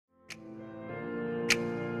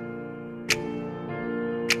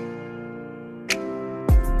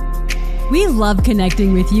We love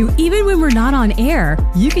connecting with you even when we're not on air.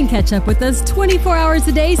 You can catch up with us 24 hours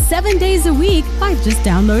a day, 7 days a week by just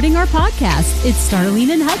downloading our podcast. It's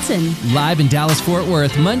Starlene and Hudson. Live in Dallas-Fort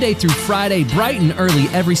Worth, Monday through Friday, bright and early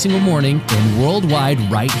every single morning, and worldwide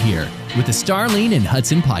right here with the Starlene and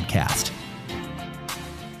Hudson podcast.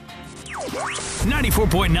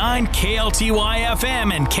 94.9 KLTY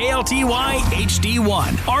FM and KLTY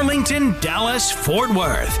HD1. Arlington, Dallas, Fort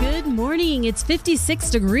Worth. Good morning. It's 56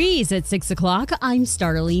 degrees at 6 o'clock. I'm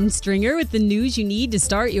Starlene Stringer with the news you need to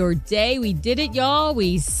start your day. We did it, y'all.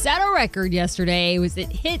 We set a record yesterday.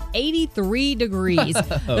 It hit 83 degrees.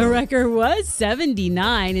 The record was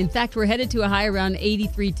 79. In fact, we're headed to a high around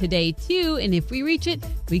 83 today, too. And if we reach it,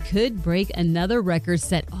 we could break another record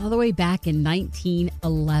set all the way back in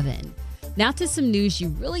 1911. Now to some news you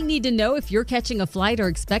really need to know if you're catching a flight or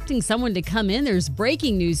expecting someone to come in. There's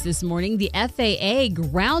breaking news this morning. The FAA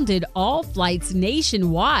grounded all flights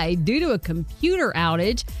nationwide due to a computer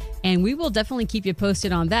outage. And we will definitely keep you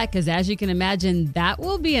posted on that because as you can imagine, that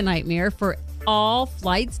will be a nightmare for all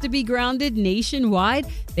flights to be grounded nationwide.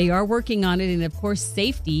 They are working on it. And of course,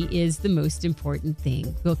 safety is the most important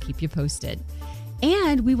thing. We'll keep you posted.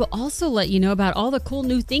 And we will also let you know about all the cool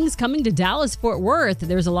new things coming to Dallas-Fort Worth.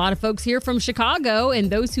 There's a lot of folks here from Chicago,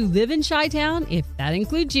 and those who live in Chi-Town, if that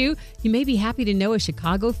includes you, you may be happy to know a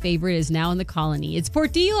Chicago favorite is now in the Colony. It's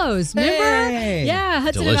Portillo's, remember? Hey. Yeah,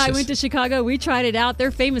 Hudson Delicious. and I went to Chicago. We tried it out.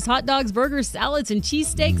 Their famous hot dogs, burgers, salads, and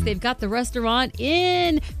cheesesteaks. They've got the restaurant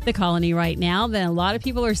in the Colony right now. Then a lot of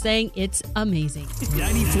people are saying it's amazing.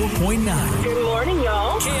 94.9 Good morning,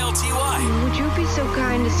 y'all. KLTY. Would you be so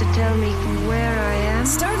kind as to tell me where I am?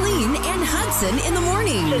 Starlene and Hudson in the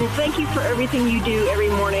morning. And thank you for everything you do every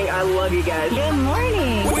morning. I love you guys. Good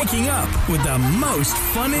morning. Waking up with the most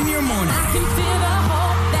fun in your morning. Good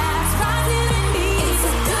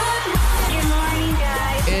morning,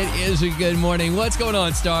 guys. It is a good morning. What's going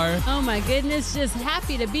on, Star? Oh my goodness, just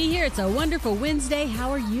happy to be here. It's a wonderful Wednesday.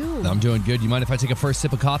 How are you? I'm doing good. You mind if I take a first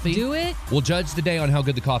sip of coffee? Do it. We'll judge the day on how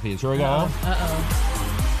good the coffee is. Here we go. Uh-oh.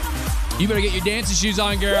 You better get your dancing shoes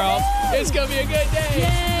on, girl. It's going to be a good day.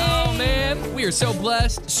 Yay. Oh, man. We are so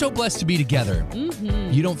blessed to be together.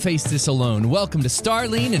 Mm-hmm. You don't face this alone. Welcome to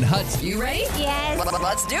Starlene and Hudson. You ready? Yes.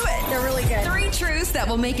 Let's do it. They're really good. 3 truths that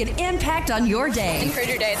will make an impact on your day. Encourage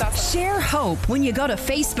your day. It's awesome. Share hope when you go to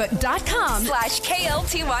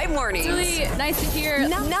Facebook.com/KLTY Mornings. Really nice to hear.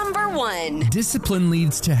 Number 1. Discipline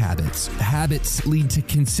leads to habits. Habits lead to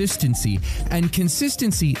consistency. And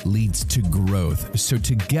consistency leads to growth. So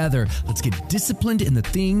together, let's get disciplined in the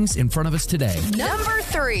things in front of us today. Number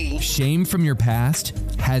 3. Shame from your past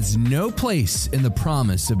has no place in the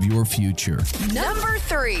promise of your future. Number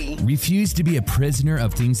 3. Refuse to be a prisoner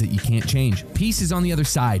of things that you can't change. Peace is on the other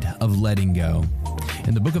side of letting go.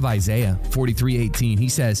 In the book of Isaiah 43:18, he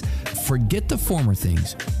says, "Forget the former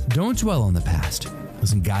things. Don't dwell on the past."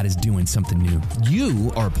 Listen, God is doing something new.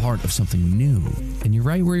 You are a part of something new, and you're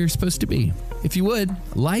right where you're supposed to be. If you would,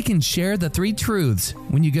 like and share the 3 truths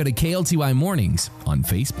when you go to KLTY Mornings on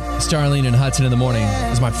Facebook. Starlene and Hudson in the morning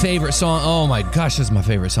is my favorite song. Oh my gosh, this is my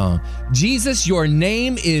favorite song. Jesus, your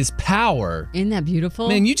name is power. Isn't that beautiful?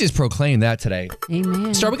 Man, you just proclaimed that today.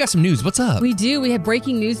 Amen. Star, we got some news. What's up? We do. We have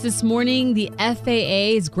breaking news this morning. The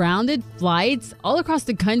FAA has grounded flights all across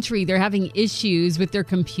the country. They're having issues with their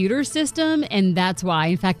computer system, and that's why.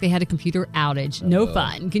 In fact, they had a computer outage. No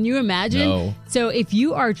fun. Can you imagine? No. So if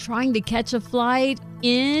you are trying to catch a flight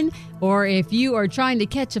in, or if you are trying to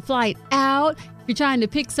catch a flight out, if you're trying to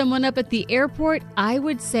pick someone up at the airport, I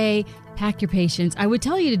would say pack your patience. I would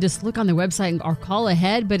tell you to just look on the website or call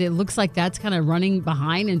ahead, but it looks like that's kind of running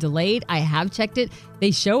behind and delayed. I have checked it.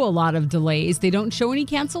 They show a lot of delays. They don't show any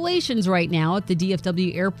cancellations right now at the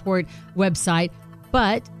DFW airport website,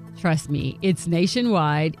 but trust me, it's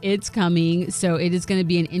nationwide. It's coming. So it is going to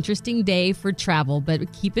be an interesting day for travel,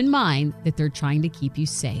 but keep in mind that they're trying to keep you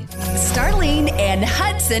safe. Starlene and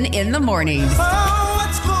Hudson in the mornings.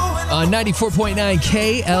 94.9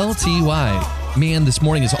 KLTY. Man, this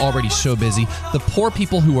morning is already so busy. The poor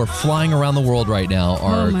people who are flying around the world right now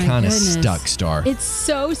are kind of stuck, Star. It's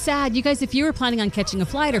so sad. You guys, if you were planning on catching a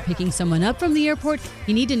flight or picking someone up from the airport,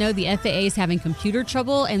 you need to know the FAA is having computer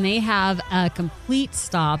trouble, and they have a complete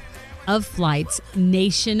stop of flights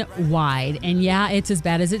nationwide. And yeah, it's as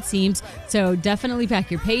bad as it seems. So definitely pack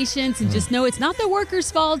your patience and just know it's not the workers'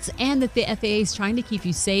 faults, and that the FAA is trying to keep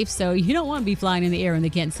you safe. So you don't want to be flying in the air when they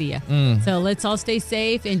can't see you. So let's all stay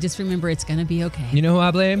safe and just remember it's going to be okay. You know who I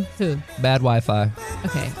blame? Who? Bad Wi-Fi.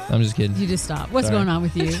 Okay. I'm just kidding. You just stop. What's Sorry. going on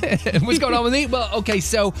with you? What's going on with me? Well, okay,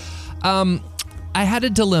 so I had a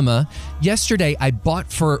dilemma. Yesterday, I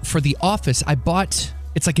bought for the office, I bought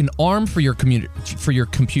It's like an arm for your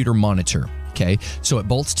computer monitor. Okay, so it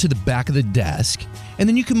bolts to the back of the desk, and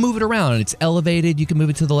then you can move it around. And it's elevated. You can move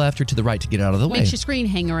it to the left or to the right to get out of the way. Makes your screen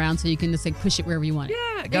hang around so you can just like push it wherever you want it.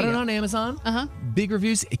 Yeah, got it on Amazon. Uh-huh. Big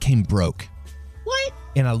reviews. It came broke. What?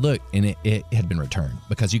 And I looked, and it had been returned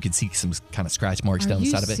because you could see some kind of scratch marks down the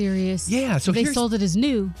side of it. Are you serious? Yeah. So they sold it as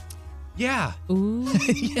new. Yeah. Ooh.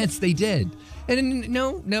 Yes, they did. And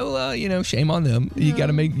no, shame on them. You got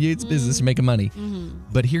to make it's business to make money. Mm-hmm.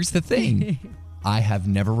 But here's the thing. I have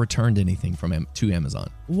never returned anything to Amazon.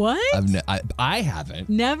 What? I haven't.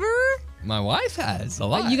 Never? My wife has a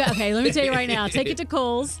lot. Okay, let me tell you right now. Take it to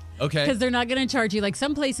Kohl's. Okay. Because they're not going to charge you. Like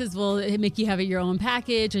some places will make you have your own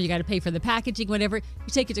package or you got to pay for the packaging, whatever. You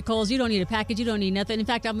take it to Kohl's. You don't need a package. You don't need nothing. In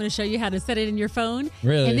fact, I'm going to show you how to set it in your phone.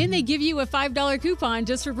 Really? And then they give you a $5 coupon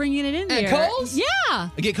just for bringing it in there. At Kohl's? Yeah.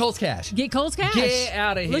 Get Kohl's Cash. Get Kohl's Cash. Get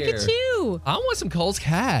out of here. Look at you. I want some Kohl's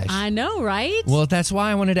Cash. I know, right? Well, that's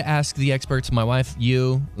why I wanted to ask the experts, my wife,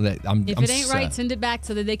 you. If it ain't right, send it back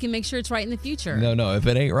so that they can make sure it's right in the future. No. If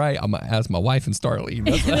it ain't right, I'm going to ask my wife and Starlene.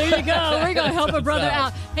 There you go. We're going to help a brother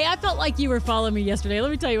out. Hey, I felt like you were following me yesterday.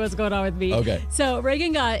 Let me tell you what's going on with me. Okay. So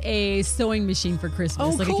Reagan got a sewing machine for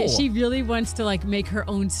Christmas. Oh, cool. She really wants to make her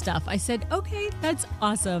own stuff. I said, okay, that's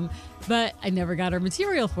awesome. But I never got her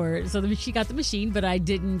material for it. So she got the machine, but I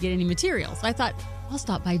didn't get any materials. I thought, I'll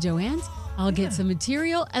stop by Joann's. I'll get some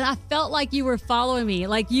material. And I felt like you were following me.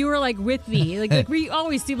 Like you were with me. Like we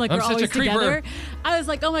always seem like we're always together. I was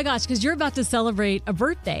like, oh my gosh, because you're about to celebrate a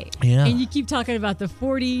birthday. Yeah. And you keep talking about the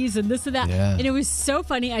 40s and this and that. Yeah. And it was so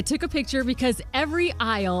funny. I took a picture because every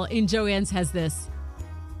aisle in Joann's has this.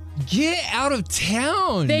 Get out of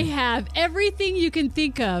town. They have everything you can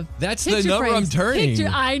think of. That's the number I'm turning.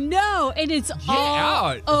 I know. And it's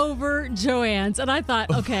all over Joann's. And I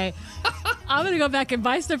thought, okay, I'm going to go back and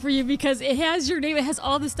buy stuff for you because it has your name. It has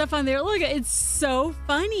all the stuff on there. Look, it's so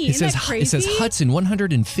funny. Isn't that crazy? It says Hudson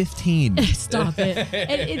 115. Stop it.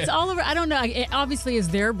 It's all over. I don't know. It obviously is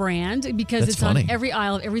their brand because it's on every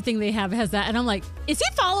aisle of everything they have has that. And I'm like, is he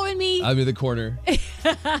following me? I'm in the corner.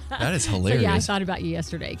 That is hilarious. So yeah, I thought about you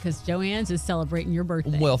yesterday because Joann's is celebrating your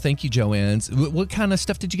birthday. Well, thank you, Joann's. What kind of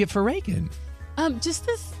stuff did you get for Reagan? Just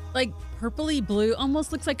this purpley blue,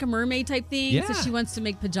 almost looks like a mermaid type thing. Yeah. So she wants to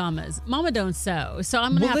make pajamas. Mama don't sew, so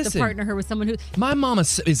I'm gonna have to partner her with someone who. My mama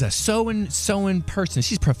is a sewing person.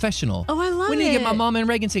 She's professional. Oh, I love it. We need to get my mama and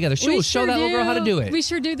Reagan together. She will show that little girl how to do it. We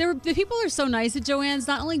sure do. The people are so nice at Joann's.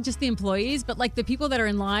 Not only just the employees, but the people that are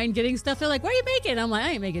in line getting stuff. They're like, "What are you making?" I'm like,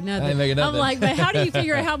 "I ain't making nothing." I'm like, "But how do you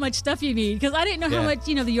figure out how much stuff you need?" Because I didn't know how much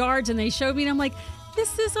the yards, and they showed me, and I'm like.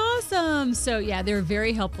 This is awesome. So, yeah, they're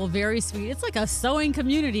very helpful, very sweet. It's like a sewing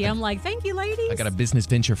community. I'm like, thank you, ladies. I got a business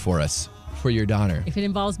venture for us, for your daughter. If it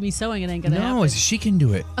involves me sewing, it ain't going to happen. No, she can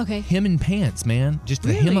do it. Okay. Hem and pants, man. Just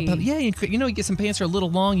to hem up. Yeah, you get some pants that are a little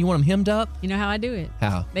long. You want them hemmed up. You know how I do it?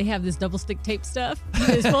 How? They have this double stick tape stuff.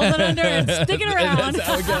 You just fold it under and stick it around. That's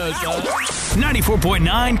how it goes, huh?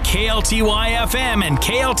 94.9 KLTY FM and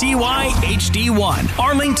KLTY HD1.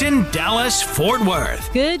 Arlington, Dallas, Fort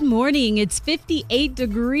Worth. Good morning. It's 58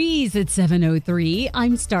 degrees at 7:03.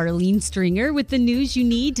 I'm Starlene Stringer with the news you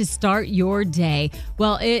need to start your day.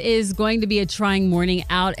 Well, it is going to be a trying morning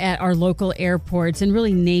out at our local airports and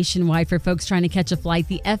really nationwide for folks trying to catch a flight.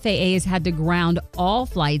 The FAA has had to ground all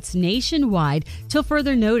flights nationwide till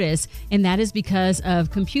further notice, and that is because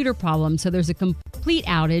of computer problems. So there's a complete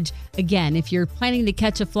outage. Again, if you're planning to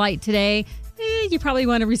catch a flight today, you probably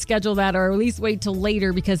want to reschedule that or at least wait till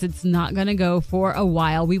later because it's not going to go for a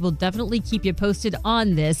while. We will definitely keep you posted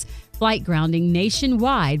on this flight grounding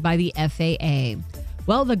nationwide by the FAA.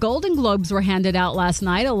 Well, the Golden Globes were handed out last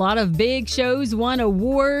night. A lot of big shows won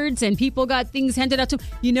awards and people got things handed out to them.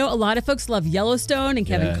 You know, a lot of folks love Yellowstone and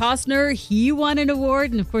Kevin Costner. He won an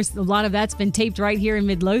award. And of course, a lot of that's been taped right here in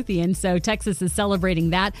Midlothian. So Texas is celebrating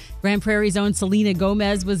that. Grand Prairie's own Selena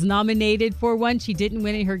Gomez was nominated for one. She didn't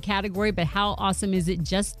win in her category, but how awesome is it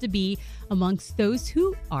just to be amongst those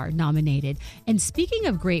who are nominated? And speaking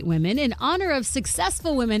of great women, in honor of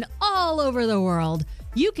successful women all over the world,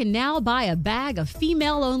 you can now buy a bag of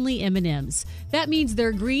female-only M&Ms. That means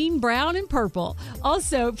they're green, brown, and purple.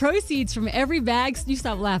 Also, proceeds from every bag, you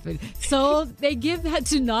stop laughing, so they give that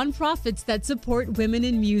to nonprofits that support women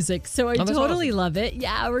in music. So I totally love it.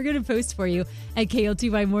 Yeah, we're going to post for you at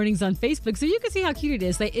KLTY Mornings on Facebook so you can see how cute it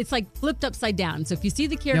is. It's like flipped upside down. So if you see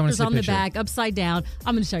the characters on the bag upside down,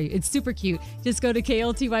 I'm going to show you. It's super cute. Just go to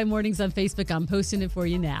KLTY Mornings on Facebook. I'm posting it for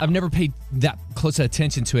you now. I've never paid that close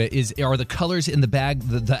attention to it. Are the colors in the bag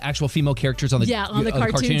the actual female characters on the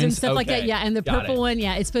cartoons and stuff like that. Okay. Yeah, and the Got purple it. one,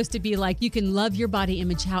 it's supposed to be like you can love your body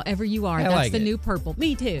image however you are. I That's like the it. new purple.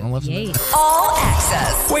 Me too. I love Yay. that. All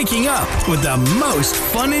access. Waking up with the most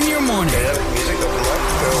fun in your morning.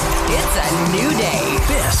 It's a new day.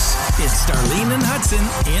 This is Starlene and Hudson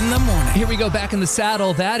in the morning. Here we go, back in the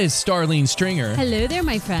saddle. That is Starlene Stringer. Hello there,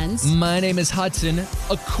 my friends. My name is Hudson.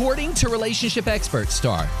 According to relationship expert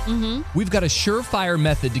Star, we've got a surefire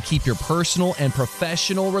method to keep your personal and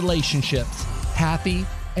professional relationships happy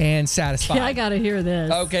and satisfied. I gotta hear this.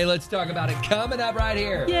 Okay, let's talk about it. Coming up right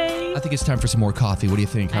here. Yay. I think it's time for some more coffee. What do you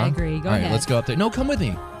think, huh? I agree. Go All right, ahead. let's go up there. No, come with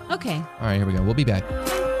me. Okay. All right, here we go. We'll be back.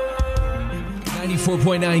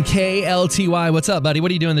 94.9 KLTY. What's up, buddy? What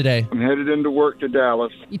are you doing today? I'm headed into work to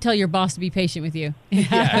Dallas. You tell your boss to be patient with you.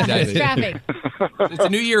 Yeah, exactly. Traffic. It's a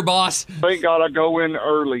new year, boss. Thank God I go in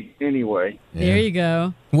early anyway. There you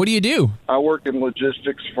go. What do you do? I work in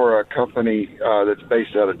logistics for a company that's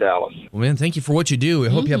based out of Dallas. Well, man, thank you for what you do. I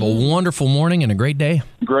hope you have a wonderful morning and a great day.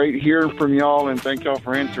 Great hearing from y'all, and thank y'all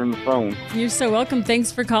for answering the phone. You're so welcome.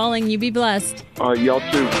 Thanks for calling. You be blessed. Y'all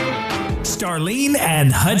too. Starlene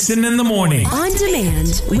and Hudson in the morning. On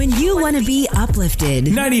demand when you want to be uplifted.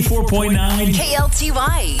 94.9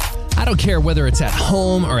 KLTY. I don't care whether it's at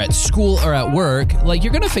home or at school or at work, like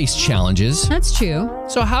you're going to face challenges. That's true.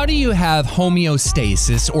 So how do you have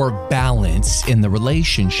homeostasis or balance in the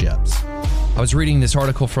relationships? I was reading this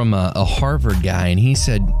article from a Harvard guy, and he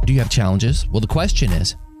said, do you have challenges? Well, the question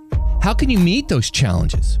is, how can you meet those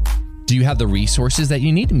challenges? Do you have the resources that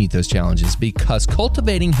you need to meet those challenges? Because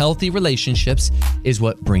cultivating healthy relationships is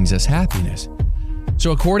what brings us happiness.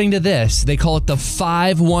 So according to this, they call it the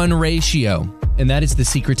 5-1 ratio, and that is the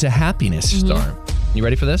secret to happiness, Star. You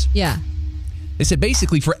ready for this? Yeah. They said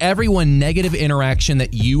basically for every one negative interaction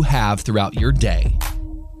that you have throughout your day,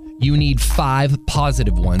 you need 5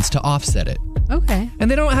 positive ones to offset it. Okay.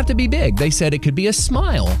 And they don't have to be big. They said it could be a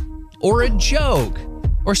smile or a joke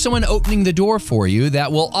or someone opening the door for you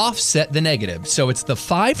that will offset the negative. So it's the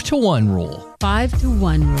 5-to-1 rule.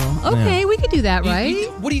 5-to-1 rule. Okay, Yeah. we could do that, right?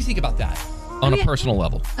 What do you think about that on a personal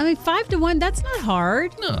level? I mean, 5-to-1, that's not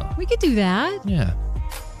hard. No. We could do that. Yeah.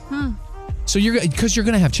 Huh. So because you're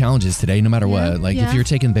going to have challenges today, no matter Yeah, what. Like yeah. if you're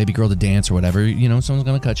taking baby girl to dance or whatever, someone's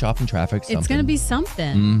going to cut you off in traffic. It's going to be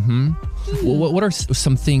something. Mm-hmm. Well, what are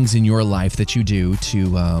some things in your life that you do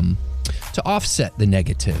to offset the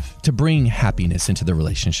negative, to bring happiness into the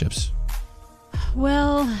relationships?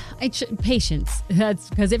 Well, patience. That's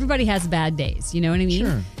because everybody has bad days. You know what I mean?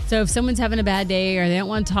 Sure. So if someone's having a bad day or they don't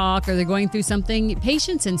want to talk or they're going through something,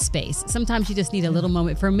 patience and space. Sometimes you just need a little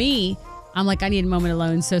moment. For me, I'm like, I need a moment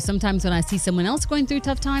alone. So sometimes when I see someone else going through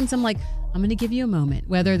tough times, I'm like, I'm going to give you a moment.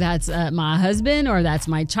 Whether that's my husband or that's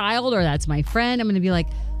my child or that's my friend, I'm going to be like,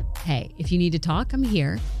 hey, if you need to talk, I'm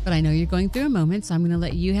here, but I know you're going through a moment, so I'm going to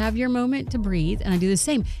let you have your moment to breathe, and I do the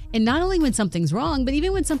same. And not only when something's wrong, but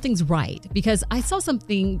even when something's right, because I saw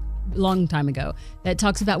something a long time ago that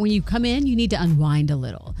talks about when you come in, you need to unwind a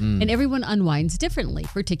little. And everyone unwinds differently,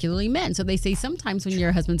 particularly men. So they say sometimes when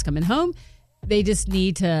your husband's coming home, they just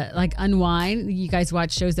need to like unwind. You guys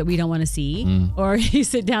watch shows that we don't want to see, or you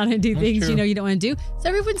sit down and do things you know you don't want to do. So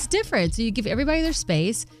everyone's different. So you give everybody their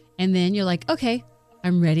space, and then you're like, okay,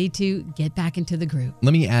 I'm ready to get back into the group.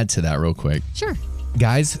 Let me add to that real quick. Sure.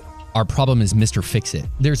 Guys, our problem is Mr. Fix-It.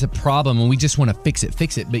 There's a problem and we just want to fix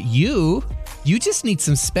it. But you just need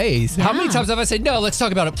some space. Yeah. How many times have I said, no, let's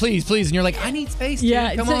talk about it, please. And you're like, I need space,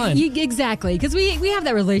 dude. Come on. Exactly. Because we have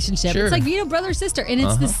that relationship. Sure. It's like, brother, sister. And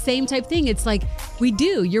it's the same type thing. It's like, we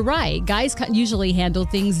do. You're right. Guys usually handle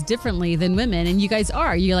things differently than women. And you guys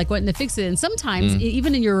are. You're like wanting to fix it. And sometimes,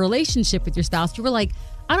 even in your relationship with your spouse, you were like,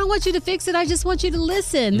 I don't want you to fix it. I just want you to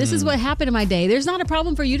listen. This is what happened in my day. There's not a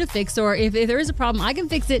problem for you to fix, or if there is a problem, I can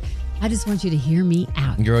fix it. I just want you to hear me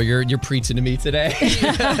out. Girl, you're preaching to me today.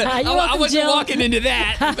 I wasn't walking into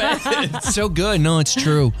that. But it's so good. No, it's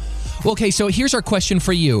true. Okay, so here's our question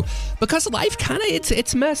for you. Because life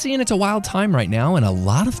it's messy and it's a wild time right now, and a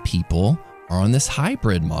lot of people are on this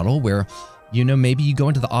hybrid model where maybe you go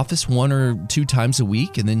into the office 1 or 2 times a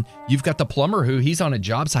week, and then you've got the plumber who he's on a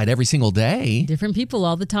job site every single day. Different people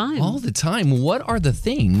all the time. All the time. What are the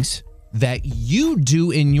things that you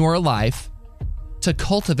do in your life to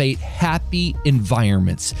cultivate happy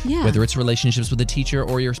environments, whether it's relationships with a teacher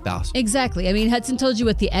or your spouse? Exactly. I mean, Hudson told you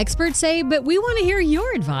what the experts say, but we want to hear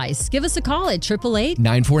your advice. Give us a call at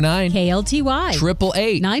 888-949 KLTY.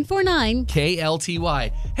 888-949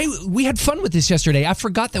 KLTY. Hey, we had fun with this yesterday. I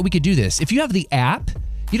forgot that we could do this. If you have the app,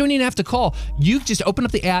 You don't even have to call. You just open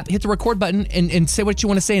up the app, hit the record button, and say what you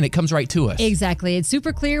want to say, and it comes right to us. Exactly. It's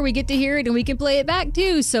super clear. We get to hear it, and we can play it back,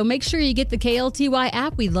 too. So make sure you get the KLTY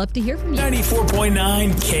app. We'd love to hear from you.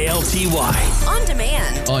 94.9 KLTY. On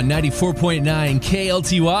demand. On 94.9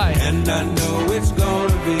 KLTY. And I know it's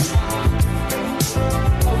gonna be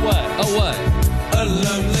Oh, what? a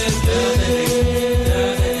lovely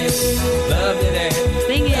day. Lovely day.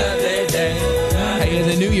 Sing it. Lovely day. Hey, in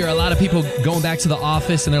the new year, a lot of people going back to the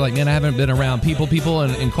office, and they're like, man, I haven't been around people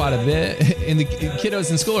in quite a bit. And the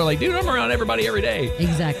kiddos in school are like, dude, I'm around everybody every day.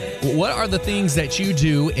 Exactly. What are the things that you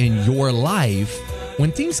do in your life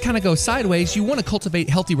when things kind of go sideways? You want to cultivate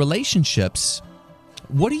healthy relationships.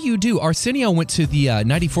 What do you do? Arsenio went to the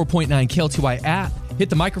 94.9 KLTY app, hit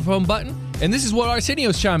the microphone button, and this is what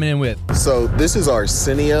Arsenio's chiming in with. So this is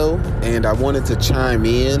Arsenio, and I wanted to chime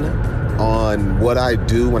in on what I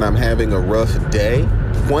do when I'm having a rough day.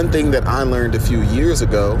 One thing that I learned a few years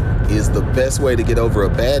ago is the best way to get over a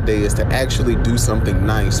bad day is to actually do something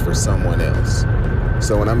nice for someone else.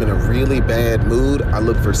 So when I'm in a really bad mood, I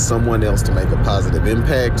look for someone else to make a positive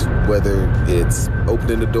impact, whether it's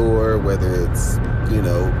opening the door, whether it's,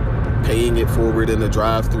 paying it forward in the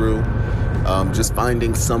drive-thru. Just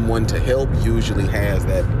finding someone to help usually has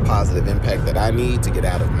that positive impact that I need to get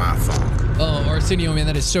out of my funk. Oh, Arsenio, man,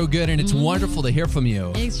 that is so good, and it's wonderful to hear from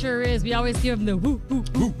you. It sure is. We always give them the woo, woo,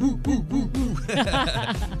 woo, woo, woo, woo.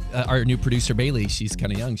 Our new producer, Bailey, she's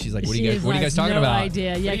kind of young. She's like, what are you guys talking about? No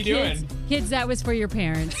idea. Yeah, what are you doing? Kids, that was for your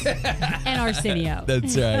parents. And Arsenio.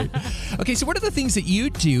 That's right. Okay, so what are the things that you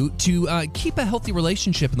do to keep a healthy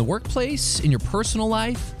relationship in the workplace, in your personal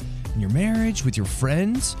life, in your marriage, with your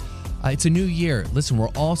friends? It's a new year. Listen, we're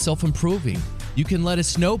all self-improving. You can let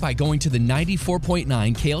us know by going to the 94.9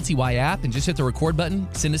 KLTY app and just hit the record button,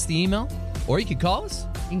 send us the email, or you can call us.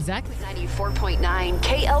 Exactly. 94.9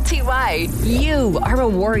 KLTY. You are a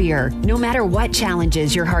warrior. No matter what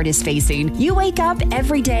challenges your heart is facing, you wake up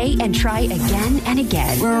every day and try again and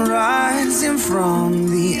again. We're rising from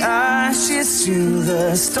the ashes to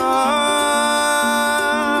the stars.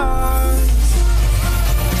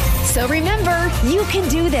 So remember, you can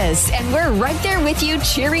do this, and we're right there with you,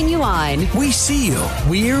 cheering you on. We see you.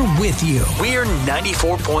 We're with you. We're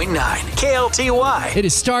 94.9 KLTY. It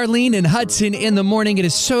is Starlene and Hudson in the morning. It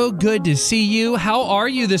is so good to see you. How are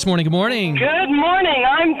you this morning? Good morning. Good morning.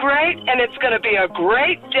 I'm great, and it's going to be a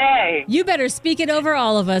great day. You better speak it over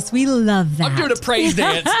all of us. We love that. I'm doing a praise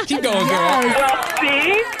dance. Keep going, girl. Well,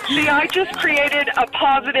 see, I just created a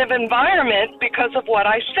positive environment because of what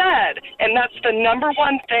I said, and that's the number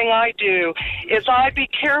one thing I do is I be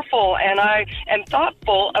careful and I am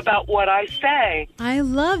thoughtful about what I say. I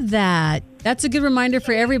love that. That's a good reminder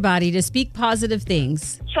for everybody to speak positive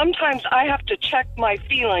things. Sometimes I have to check my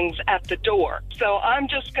feelings at the door. So I'm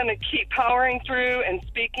just going to keep powering through and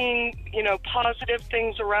speaking, positive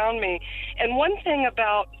things around me. And one thing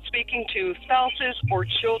about speaking to spouses or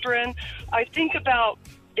children, I think about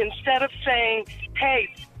instead of saying,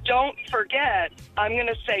 hey, don't forget, I'm going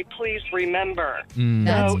to say, please remember.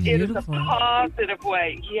 That's so beautiful. It is a positive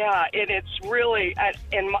way. Yeah, it's really,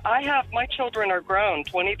 and my children are grown,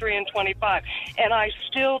 23 and 25, and I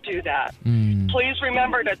still do that. Please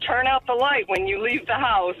remember to turn out the light when you leave the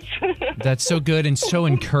house. That's so good and so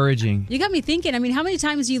encouraging. You got me thinking, how many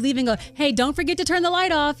times do you leave and go, hey, don't forget to turn the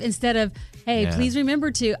light off, instead of, hey, please remember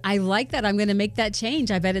to. I like that. I'm going to make that change.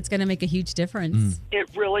 I bet it's going to make a huge difference. It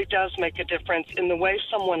really does make a difference in the way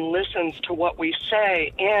someone listens to what we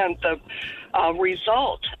say and the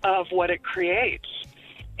result of what it creates.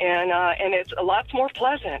 And it's a lot more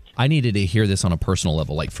pleasant. I needed to hear this on a personal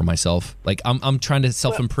level, like for myself. Like I'm trying to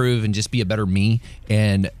self-improve and just be a better me.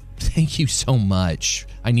 And thank you so much.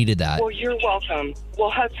 I needed that. Well, you're welcome.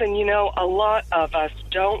 Well, Hudson, a lot of us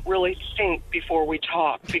don't really think before we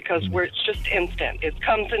talk because it's just instant. It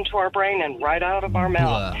comes into our brain and right out of our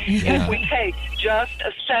mouth. And if we take just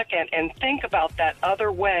a second and think about that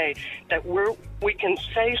other way that we can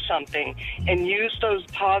say something and use those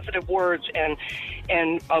positive words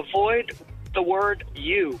and avoid the word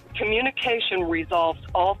you. Communication resolves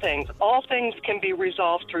all things. All things can be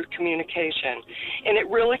resolved through communication. And it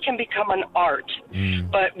really can become an art.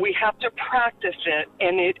 But we have to practice it,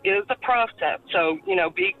 and it is a process. So,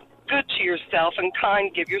 be good to yourself and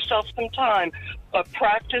kind. Give yourself some time. But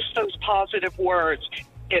practice those positive words.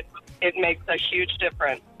 It makes a huge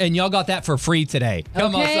difference. And y'all got that for free today.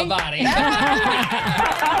 Come on, somebody. Well,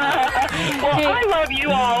 I love you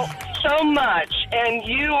all so much. And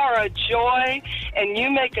you are a joy, and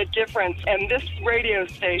you make a difference in this radio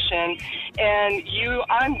station. And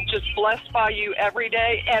I'm just blessed by you every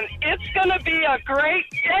day, and it's going to be a great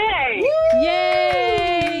day.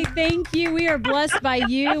 Yay! Thank you. We are blessed by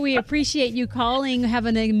you. We appreciate you calling. Have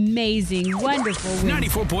an amazing, wonderful week.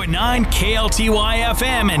 94.9 KLTY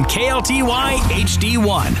FM and KLTY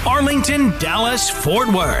HD1. Arlington, Dallas,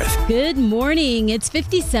 Fort Worth. Good morning. It's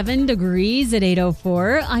 57 degrees at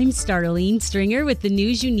 8:04. I'm Starlene Stringer with the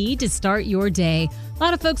news you need to start your day. A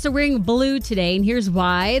lot of folks are wearing blue today, and here's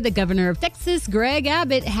why. The governor of Texas, Greg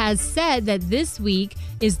Abbott, has said that this week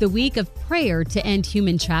is the week of prayer to end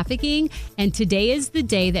human trafficking, and today is the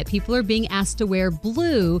day that people are being asked to wear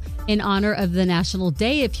blue in honor of the National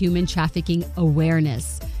Day of Human Trafficking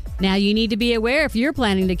Awareness. Now, you need to be aware if you're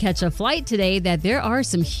planning to catch a flight today that there are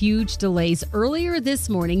some huge delays. Earlier this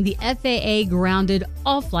morning, the FAA grounded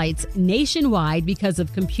all flights nationwide because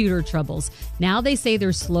of computer troubles. Now they say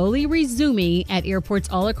they're slowly resuming at airports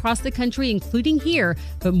all across the country, including here,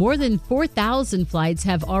 but more than 4,000 flights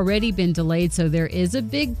have already been delayed, so there is a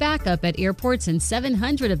big backup at airports, and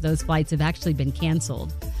 700 of those flights have actually been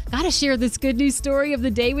canceled. Gotta share this good news story of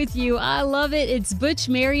the day with you. I love it. It's Butch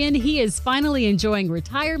Marion. He is finally enjoying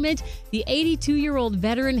retirement. The 82-year-old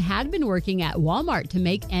veteran had been working at Walmart to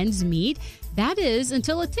make ends meet. That is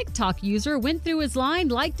until a TikTok user went through his line,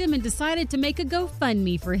 liked him, and decided to make a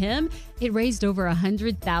GoFundMe for him. It raised over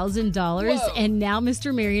 $100,000, and now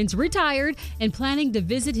Mr. Marion's retired and planning to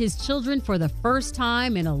visit his children for the first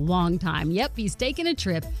time in a long time. Yep, he's taking a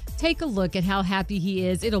trip. Take a look at how happy he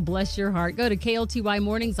is. It'll bless your heart. Go to KLTY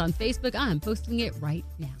Mornings on Facebook. I'm posting it right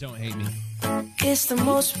now. Don't hate me. It's the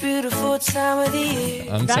most beautiful time of the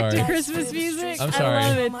year. I'm Back sorry. to Christmas music. I'm sorry. I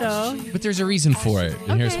love it, though. But there's a reason for it,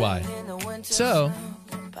 and here's why. So,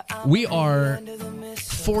 we are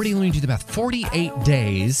 48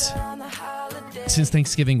 days since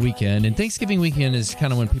Thanksgiving weekend, and Thanksgiving weekend is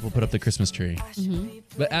kind of when people put up the Christmas tree. Mm-hmm.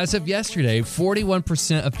 But as of yesterday,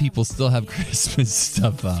 41% of people still have Christmas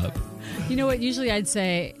stuff up. You know what? Usually I'd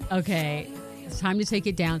say, okay, it's time to take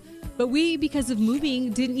it down. But we, because of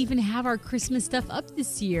moving, didn't even have our Christmas stuff up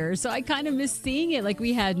this year. So I kind of miss seeing it. Like,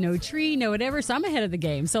 we had no tree, no whatever. So I'm ahead of the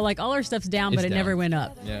game. So, like, all our stuff's down, but it never went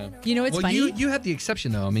up. Yeah. You know, it's funny. You had the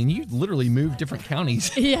exception, though. I mean, you literally moved different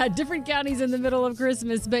counties. Yeah, different counties in the middle of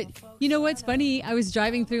Christmas. But you know what's funny? I was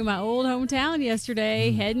driving through my old hometown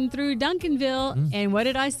yesterday, heading through Duncanville. And what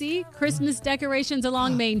did I see? Christmas decorations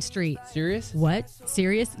along Main Street. Serious? What?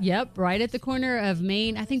 Serious? Yep. Right at the corner of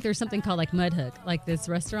Main. I think there's something called like Mud Hook, like this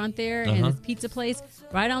restaurant there and this pizza place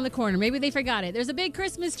right on the corner. Maybe they forgot it. There's a big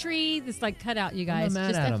Christmas tree that's like cut out, you guys.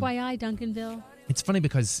 Just FYI, Duncanville. It's funny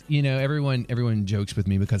because, you know, everyone jokes with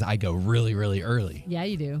me because I go really, really early. Yeah,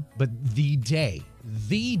 you do. But the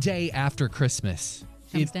day after Christmas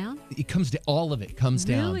comes down? It comes down. All of it comes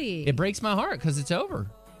down. Really? It breaks my heart because it's over.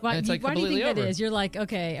 Why do you think that is? You're like,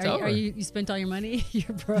 okay, are you spent all your money?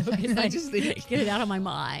 You're broke. I just think, get it out of my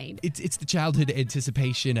mind. It's the childhood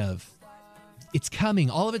anticipation of it's coming.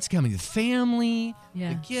 All of it's coming. The family,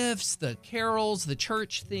 the gifts, the carols, the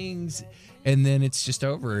church things. And then it's just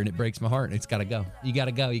over and it breaks my heart. It's got to go. You got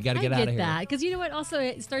to go. You got to get out of here. I get that. Because you know what? Also,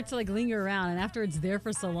 it starts to like linger around. And after it's there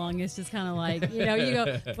for so long, it's just kind of like, you know, you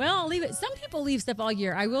go, well, I'll leave it. Some people leave stuff all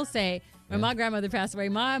year. I will say, when my grandmother passed away,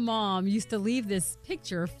 my mom used to leave this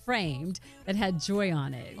picture framed that had joy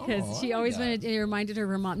on it. Because she always wanted, it reminded her of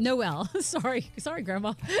her mom. Noelle. Sorry,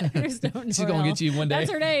 Grandma. There's no She's going to get you one day.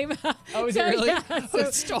 That's her name. Oh, is it really? Yeah,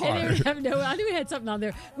 Star. I knew we had something on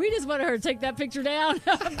there. We just wanted her to take that picture down.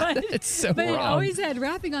 It's so But wrong. it always had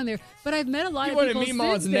wrapping on there. But I've met a lot of people since then. You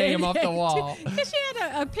wanted Meemaw's name off the wall. Because she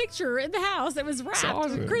had a picture in the house that was wrapped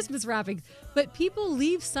with Christmas wrapping. But people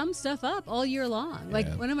leave some stuff up all year long. Like,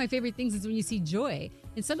 one of my favorite things is when you see joy.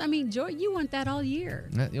 And joy, you want that all year.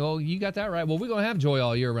 Well, you got that right. Well, we're going to have joy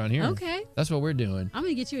all year around here. Okay. That's what we're doing. I'm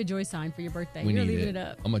going to get you a joy sign for your birthday. You're leaving it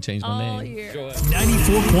up. I'm going to change my all name. Year.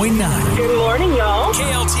 94.9. Good morning, y'all.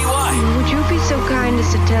 KLTY. Would you be so kind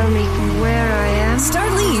as to tell me from where I am?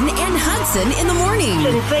 Starlene and Hudson in the morning.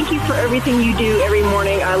 And thank you for everything you do every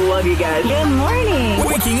morning. I love you guys. Good morning.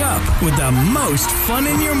 Waking up with the most fun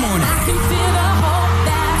in your morning. I can feel the hope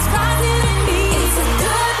that's rising in me. It's a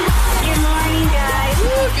good morning. Good morning, guys.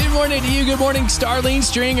 Good morning to you. Good morning, Starlene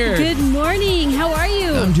Stringer. Good morning. How are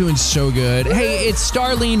you? I'm doing so good. Hey, it's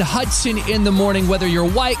Starlene Hudson in the morning. Whether you're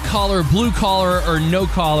white collar, blue collar, or no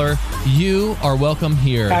collar, you are welcome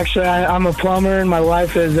here. Actually, I'm a plumber, and my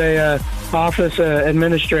wife is a office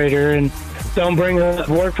administrator, and don't bring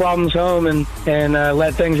work problems home and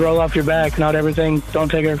let things roll off your back. Don't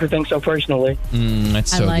take everything so personally.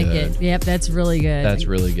 That's so I like good. it. Yep, that's really good. That's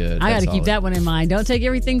really good. I got That's to keep solid. that one in mind. Don't take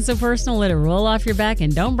everything so personal. Let it roll off your back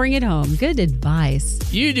and don't bring it home. Good advice.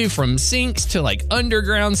 You do from sinks to like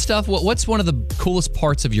underground stuff. What's one of the coolest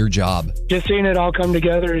parts of your job? Just seeing it all come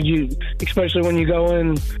together, especially when you go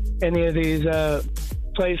in any of these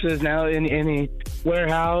places now, in any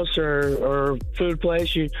warehouse or food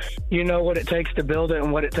place, you know what it takes to build it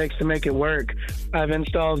and what it takes to make it work. I've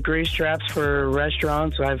installed grease traps for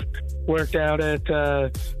restaurants. I've worked out at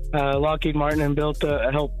Lockheed Martin and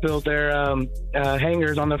helped build their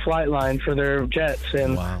hangars on the flight line for their jets.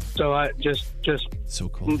 And so I just so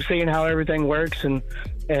cool seeing how everything works and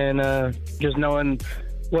just knowing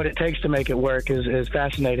what it takes to make it work is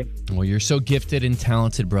fascinating. Well, you're so gifted and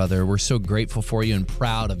talented, brother. We're so grateful for you and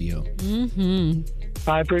proud of you. Mm-hmm.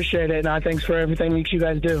 I appreciate it, and thanks for everything that you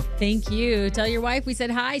guys do. Thank you. Tell your wife we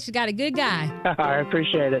said hi. She's got a good guy. I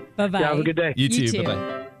appreciate it. Bye-bye. Yeah, have a good day. You too.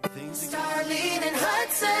 Bye-bye. Starlene and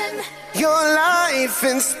Hudson, Your life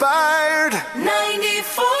inspired.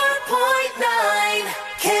 94.9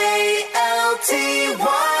 KLTY.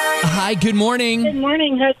 Hi, good morning. Good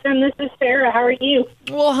morning, Hudson. This is Sarah. How are you?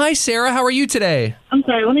 Well, hi, Sarah. How are you today? I'm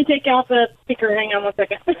sorry. Let me take you off the speaker. Hang on one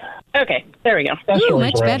second. Okay, there we go. Ooh,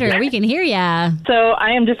 much better. We can hear ya. So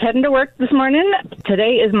I am just heading to work this morning.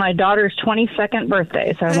 Today is my daughter's 22nd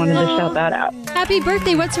birthday, so I wanted to shout that out. Happy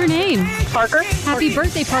birthday. What's her name? Parker. Happy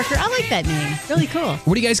birthday, Parker. I like that name. Really cool.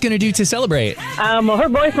 What are you guys going to do to celebrate? Well, her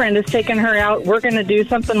boyfriend is taking her out. We're going to do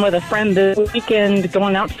something with a friend this weekend,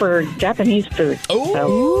 going out for Japanese food.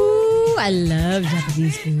 Ooh, I love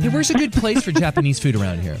Japanese food. Hey, where's a good place for Japanese food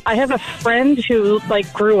around here? I have a friend who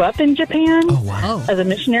grew up in Japan as a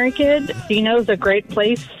missionary kid. He knows a great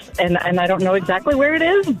place, and I don't know exactly where it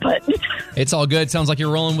is, but It's all good. Sounds like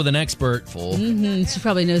you're rolling with an expert, fool. Mm-hmm. She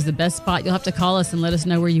probably knows the best spot. You'll have to call us and let us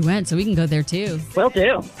know where you went so we can go there too. Will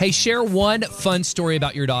do. Hey, share one fun story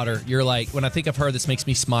about your daughter. You're like, when I think of her, this makes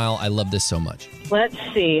me smile. I love this so much. Let's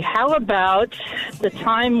see. How about the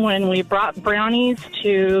time when we brought brownies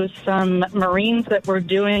to some Marines that were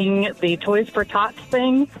doing the Toys for Tots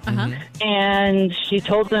thing? And she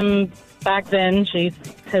told them back then, she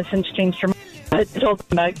has since changed her mind, but told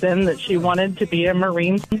them back then that she wanted to be a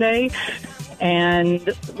Marine someday. And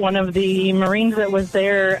one of the Marines that was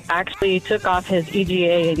there actually took off his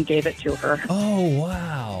EGA and gave it to her. Oh,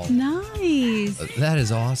 wow. Nice. That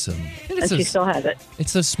is awesome. And she still has it.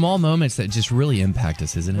 It's those small moments that just really impact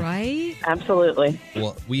us, isn't it? Right? Absolutely.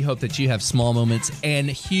 Well, we hope that you have small moments and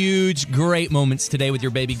huge, great moments today with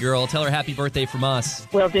your baby girl. Tell her happy birthday from us.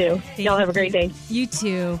 Will do. Y'all have a great day. You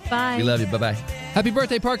too. Bye. We love you. Bye-bye. Happy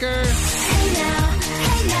birthday, Parker. Hey now,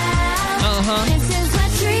 Uh-huh. this is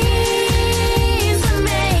what dreams are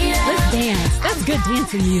made of. Let's dance. That's good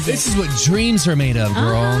dancing music. This is what dreams are made of,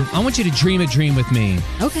 girl. I want you to dream a dream with me.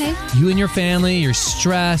 Okay. You and your family, you're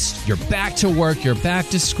stressed, you're back to work, you're back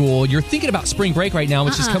to school, you're thinking about spring break right now,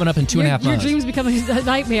 which is coming up in 2.5 months. Your dreams become a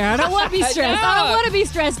nightmare. I don't want to be stressed. I don't want to be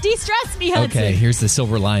stressed. De-stress me, Hudson. Okay, here's the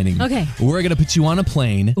silver lining. Okay. We're going to put you on a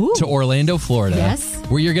plane to Orlando, Florida. Yes.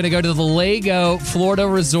 Where you're going to go to the Legoland Florida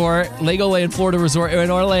Resort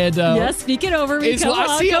in Orlando. Yes, speak it over me. Come I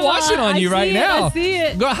on, see it come washing on you right now. I see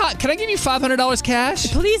it. Girl, can I give you $500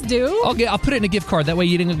 cash? Please do. Okay, I'll put it in a gift card. That way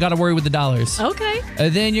you didn't got to worry with the dollars. Okay.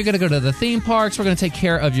 And then you're going to go to the theme parks. We're going to take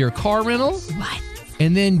care of your car rental. What?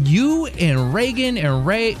 And then you and Reagan and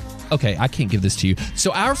Ray. Okay, I can't give this to you.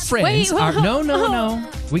 So our friends. No.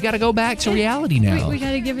 We got to go back to reality now. We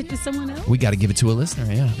got to give it to someone else? We got to give it to a listener,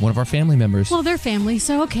 yeah. One of our family members. Well, they're family,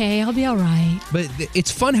 so okay, I'll be all right. But it's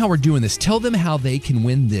fun how we're doing this. Tell them how they can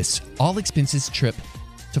win this all-expenses trip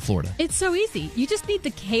to Florida. It's so easy. You just need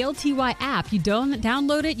the KLTY app. You don't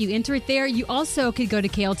download it. You enter it there. You also could go to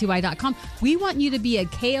KLTY.com. We want you to be a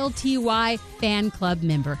KLTY fan club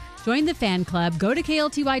member. Join the fan club. Go to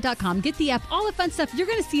KLTY.com. Get the app. All the fun stuff. You're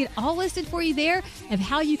going to see it all listed for you there of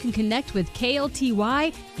how you can connect with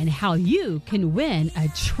KLTY and how you can win a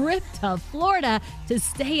trip to Florida to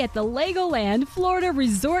stay at the Legoland Florida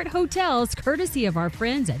Resort Hotels, courtesy of our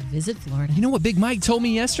friends at Visit Florida. You know what Big Mike told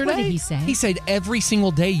me yesterday? What did he say? He said every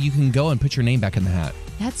single day you can go and put your name back in the hat.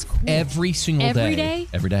 That's cool. Every single Every day. day?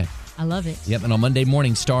 Every day. I love it. Yep, and on Monday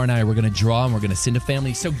morning, Star and I we're going to draw and we're going to send a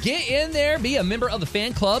family. So get in there, be a member of the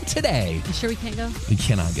fan club today. You sure we can't go? We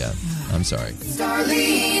cannot go. I'm sorry.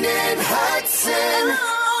 Starlene and Hudson,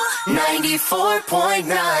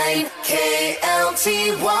 94.9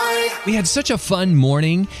 KLTY. We had such a fun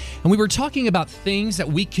morning, and we were talking about things that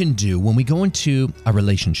we can do when we go into our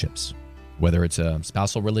relationships, whether it's a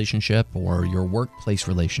spousal relationship or your workplace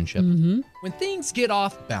relationship. Mm-hmm. When things get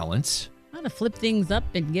off balance, How to flip things up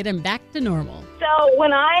and get them back to normal. So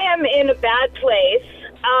when I am in a bad place,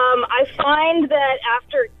 I find that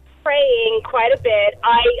after praying quite a bit,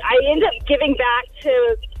 I end up giving back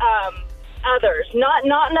to others, not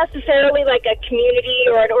necessarily like a community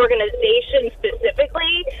or an organization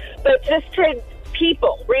specifically, but just to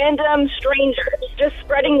people, random strangers, just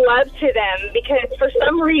spreading love to them, because for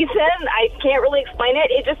some reason, I can't really explain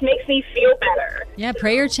it, it just makes me feel better. Yeah,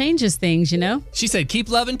 prayer changes things, you know? She said, keep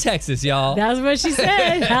loving Texas, y'all. That's what she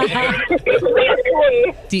said. At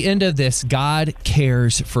the end of this, God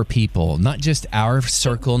cares for people, not just our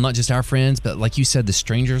circle, not just our friends, but like you said, the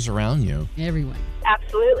strangers around you. Everyone.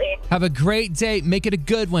 Absolutely. Have a great day. Make it a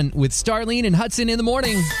good one with Starlene and Hudson in the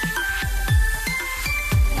morning.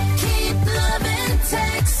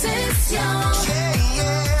 Texas, y'all.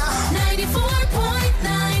 94.9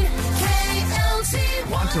 KLTY.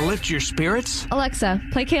 Want to lift your spirits? Alexa,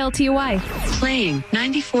 play KLTY. Playing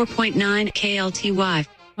 94.9 KLTY.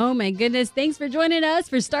 Oh my goodness. Thanks for joining us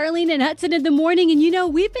for Starlene and Hudson in the morning. And you know,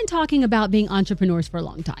 we've been talking about being entrepreneurs for a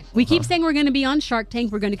long time. We keep saying we're going to be on Shark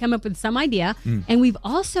Tank. We're going to come up with some idea. And we've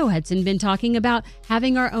also, Hudson, been talking about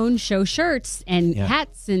having our own show shirts and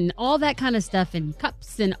hats and all that kind of stuff and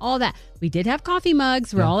cups and all that. We did have coffee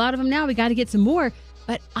mugs. We're all out of them now. We got to get some more.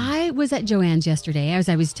 But I was at Joann's yesterday. As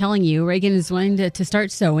I was telling you, Reagan is wanting to start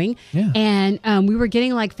sewing. Yeah. And we were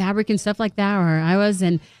getting like fabric and stuff like that, or I was,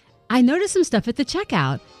 and I noticed some stuff at the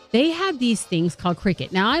checkout. They have these things called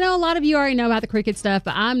Cricut. Now, I know a lot of you already know about the Cricut stuff,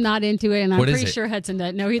 but I'm not into it, and I'm pretty sure Hudson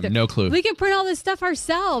doesn't know either. No clue. We can print all this stuff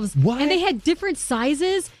ourselves. What? And they had different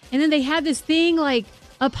sizes, and then they had this thing like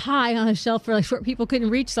up high on a shelf where like short people couldn't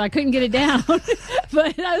reach, so I couldn't get it down.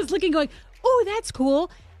 But I was looking going, oh, that's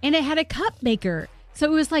cool. And it had a cup maker. So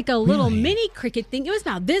it was like a little mini Cricut thing. It was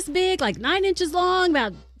about this big, like 9 inches long,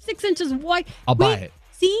 about 6 inches wide. I'll buy it.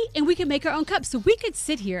 See, and we can make our own cups. So we could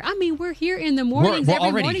sit here. I mean, we're here in the mornings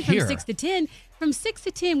every morning from 6 to 10. From 6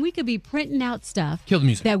 to 10, we could be printing out stuff Kill the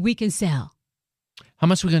music. that we can sell. How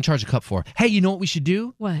much are we going to charge a cup for? Hey, you know what we should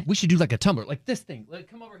do? What? We should do like a tumbler, like this thing.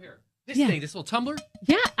 Like, come over here. This thing, this little tumbler.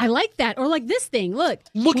 Yeah, I like that. Or like this thing. Look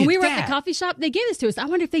when we were at the coffee shop, they gave this to us. I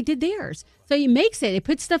wonder if they did theirs. So he makes it. It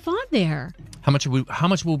puts stuff on there. How much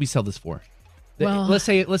will we sell this for? Well, let's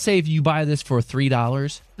say if you buy this for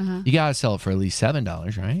 $3, you gotta sell it for at least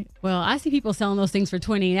 $7, right? Well, I see people selling those things for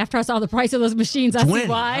 $20. And after I saw the price of those machines, I see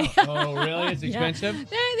why. Oh, really? It's expensive?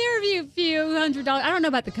 They're a few $100. I don't know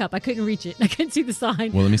about the cup. I couldn't reach it. I couldn't see the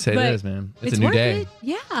sign. Well, let me say this, man. It's a new day.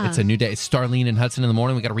 Yeah. It's a new day. It's Starlene and Hudson in the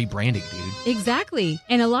morning. We got to rebrand it, dude. Exactly.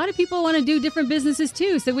 And a lot of people want to do different businesses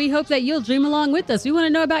too. So we hope that you'll dream along with us. We want to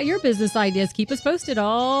know about your business ideas. Keep us posted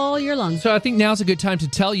all year long. So I think now's a good time to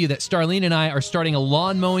tell you that Starlene and I are starting a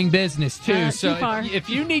lawn mowing business too. So if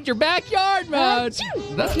you need your backyard mowed,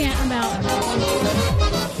 I can't. I'm out.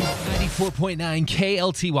 94.9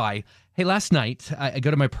 KLTY. Hey, last night I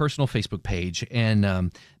go to my personal Facebook page and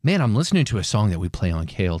man, I'm listening to a song that we play on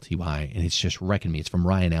KLTY and it's just wrecking me. It's from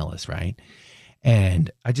Ryan Ellis, right?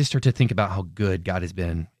 And I just start to think about how good God has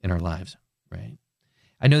been in our lives, right?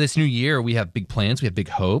 I know this new year we have big plans, we have big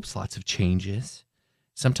hopes, lots of changes.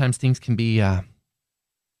 Sometimes things can be, well,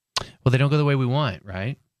 they don't go the way we want,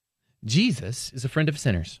 right? Jesus is a friend of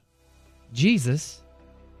sinners. Jesus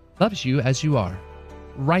loves you as you are,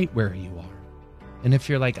 right where you are. And if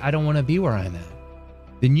you're like, I don't want to be where I'm at,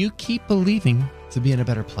 then you keep believing to be in a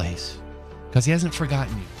better place because he hasn't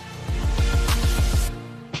forgotten you.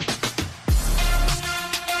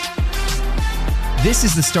 This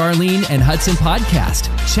is the Starlene and Hudson podcast.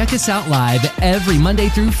 Check us out live every Monday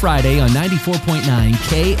through Friday on 94.9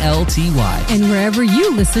 KLTY. And wherever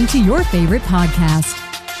you listen to your favorite podcast.